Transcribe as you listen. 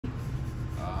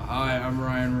Hi, I'm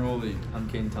Ryan Rowley. I'm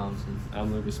Kane Thompson.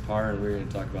 I'm Lucas Parr, and we're going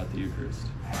to talk about the Eucharist.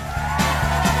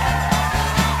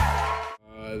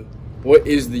 What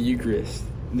is the Eucharist?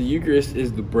 The Eucharist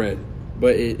is the bread,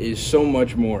 but it is so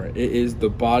much more. It is the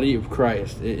body of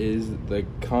Christ. It is the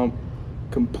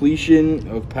completion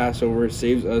of Passover,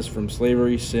 saves us from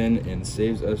slavery, sin, and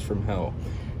saves us from hell.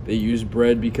 They used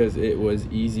bread because it was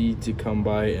easy to come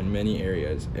by in many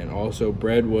areas, and also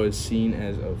bread was seen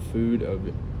as a food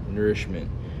of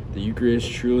nourishment. The Eucharist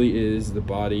truly is the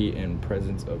body and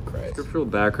presence of Christ. Scriptural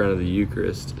background of the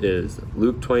Eucharist is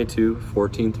Luke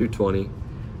 22:14 through 20,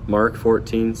 Mark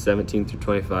 14:17 through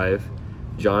 25,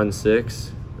 John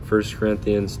 6, 1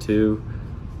 Corinthians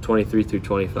 2:23 through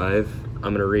 25. I'm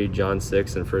going to read John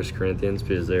 6 and 1 Corinthians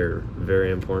because they're very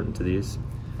important to these.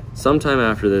 Sometime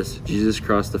after this, Jesus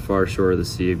crossed the far shore of the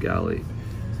Sea of Galilee,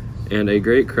 and a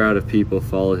great crowd of people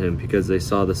followed him because they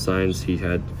saw the signs he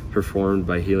had performed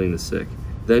by healing the sick.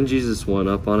 Then Jesus went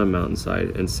up on a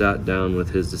mountainside and sat down with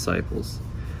his disciples.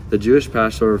 The Jewish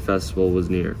Passover festival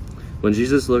was near. When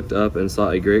Jesus looked up and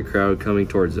saw a great crowd coming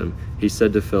towards him, he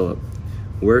said to Philip,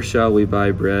 "Where shall we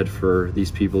buy bread for these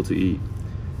people to eat?"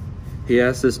 He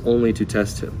asked this only to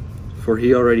test him, for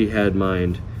he already had in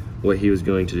mind what he was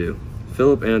going to do.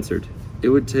 Philip answered, "It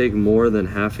would take more than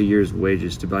half a year's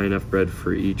wages to buy enough bread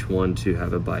for each one to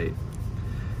have a bite."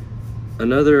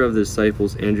 Another of the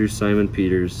disciples, Andrew, Simon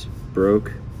Peter's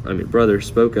brother,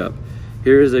 spoke up.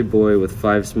 "Here is a boy with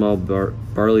 5 small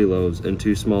barley loaves and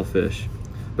 2 small fish.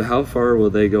 But how far will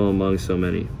they go among so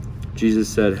many?" Jesus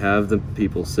said, "Have the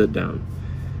people sit down."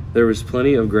 There was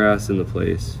plenty of grass in the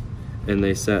place, and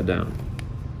they sat down.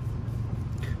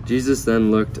 Jesus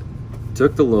then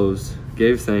took the loaves,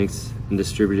 gave thanks, and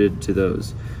distributed to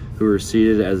those who were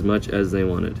seated as much as they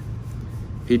wanted.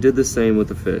 He did the same with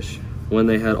the fish. When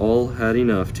they had all had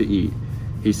enough to eat,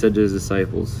 he said to his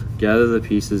disciples, "Gather the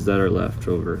pieces that are left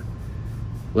over.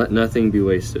 Let nothing be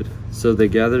wasted." So they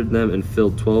gathered them and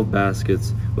filled 12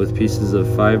 baskets with pieces of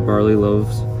 5 barley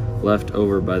loaves left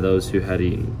over by those who had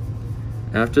eaten.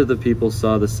 After the people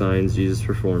saw the signs Jesus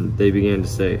performed, they began to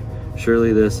say,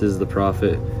 "Surely this is the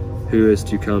prophet who is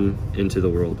to come into the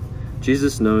world."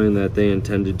 Jesus, knowing that they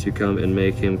intended to come and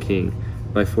make him king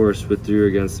by force, withdrew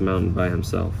against the mountain by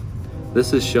himself.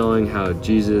 This is showing how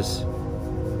Jesus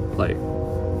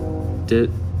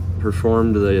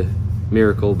performed the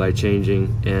miracle by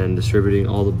changing and distributing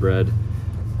all the bread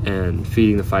and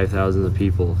feeding the 5,000 of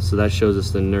people. So that shows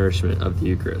us the nourishment of the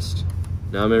Eucharist.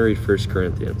 Now I'm going to read 1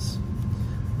 Corinthians.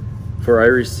 "For I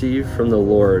received from the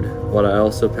Lord what I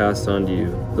also passed on to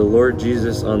you. The Lord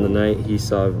Jesus, on the night he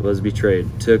was betrayed,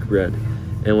 took bread,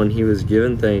 and when he was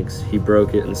given thanks, he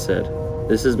broke it and said,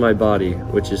 'This is my body,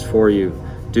 which is for you.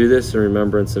 Do this in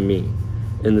remembrance of me.'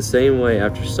 In the same way,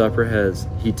 after supper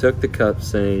he took the cup,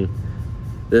 saying,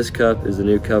 'This cup is the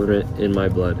new covenant in my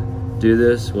blood. Do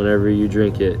this whenever you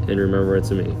drink it in remembrance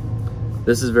of me.'"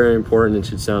 This is very important and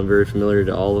should sound very familiar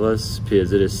to all of us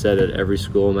because it is said at every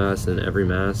school mass and every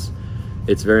mass.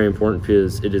 It's very important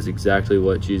because it is exactly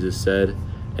what Jesus said,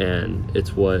 and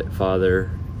it's what Father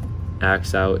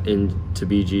acts out to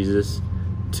be Jesus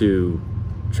to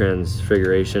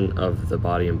transfiguration of the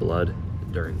body and blood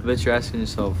during. I bet you're asking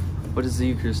yourself, what does the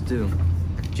Eucharist do?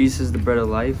 Jesus is the bread of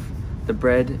life. The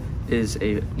bread is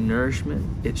a nourishment.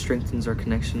 It strengthens our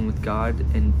connection with God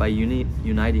and by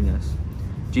uniting us.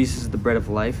 Jesus is the bread of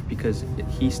life because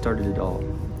he started it all.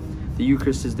 The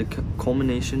Eucharist is the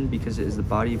culmination because it is the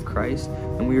body of Christ,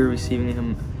 and we are receiving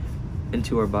him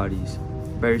into our bodies.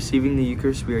 By receiving the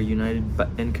Eucharist, we are united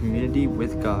in community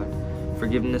with God.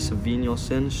 Forgiveness of venial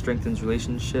sin strengthens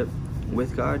relationship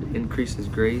with God, increases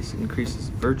grace, increases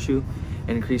virtue,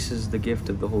 and increases the gift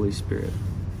of the Holy Spirit.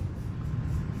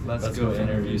 Let's go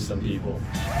interview some people.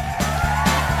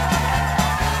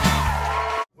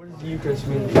 What does the Eucharist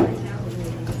mean to you?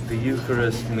 The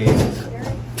Eucharist means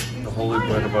the holy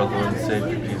bread of our Lord and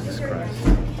Savior Jesus Christ.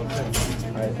 All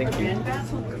right, thank you.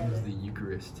 What is the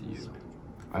Eucharist to you?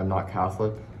 I'm not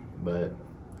Catholic, but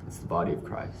it's the body of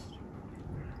Christ.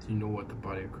 Do you know what the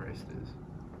body of Christ is?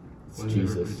 It's What does it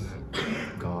Jesus,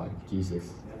 represent? God,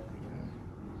 Jesus.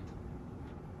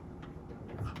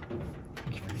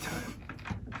 Thank you for your time.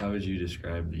 How would you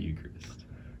describe the Eucharist?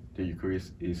 The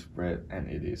Eucharist is bread and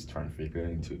it is transfigured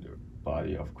into the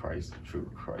body of Christ through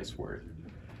Christ's word.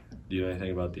 Do you know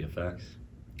anything about the effects?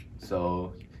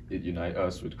 So it unites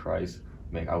us with Christ,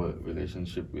 make our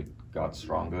relationship with God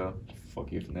stronger,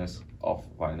 forgiveness of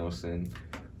venial sin,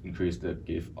 increase the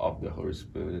gift of the Holy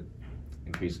Spirit,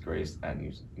 increase grace,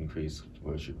 and increase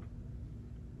virtue.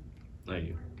 Thank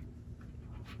you.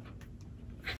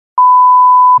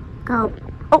 Go.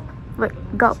 Oh, wait,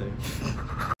 go.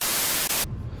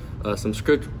 Some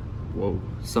script. Whoa.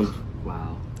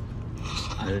 Wow.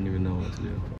 I didn't even know what to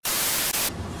do.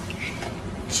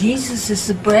 Jesus is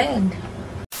the bread.